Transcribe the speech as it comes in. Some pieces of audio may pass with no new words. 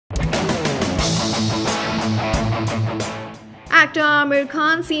Actor Aamir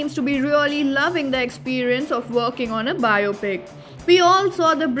Khan seems to be really loving the experience of working on a biopic. We all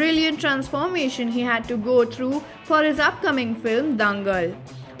saw the brilliant transformation he had to go through for his upcoming film Dangal.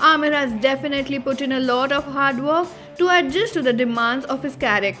 Aamir has definitely put in a lot of hard work to adjust to the demands of his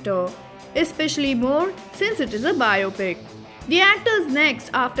character, especially more since it is a biopic. The actor's next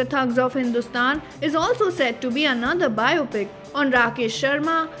after Thugs of Hindostan is also said to be another biopic on Rakesh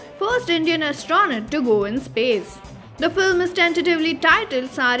Sharma, first Indian astronaut to go in space. The film is tentatively titled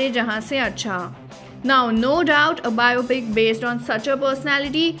Saare Jahaan se Achcha. Now, no doubt a biopic based on such a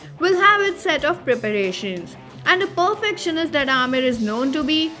personality will have its set of preparations. And a perfectionist that Aamir is known to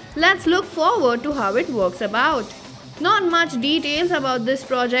be, let's look forward to how it works about. Not much details about this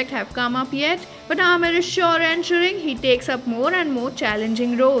project have come up yet, but Aamir is sure ensuring he takes up more and more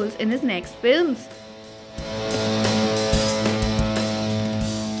challenging roles in his next films.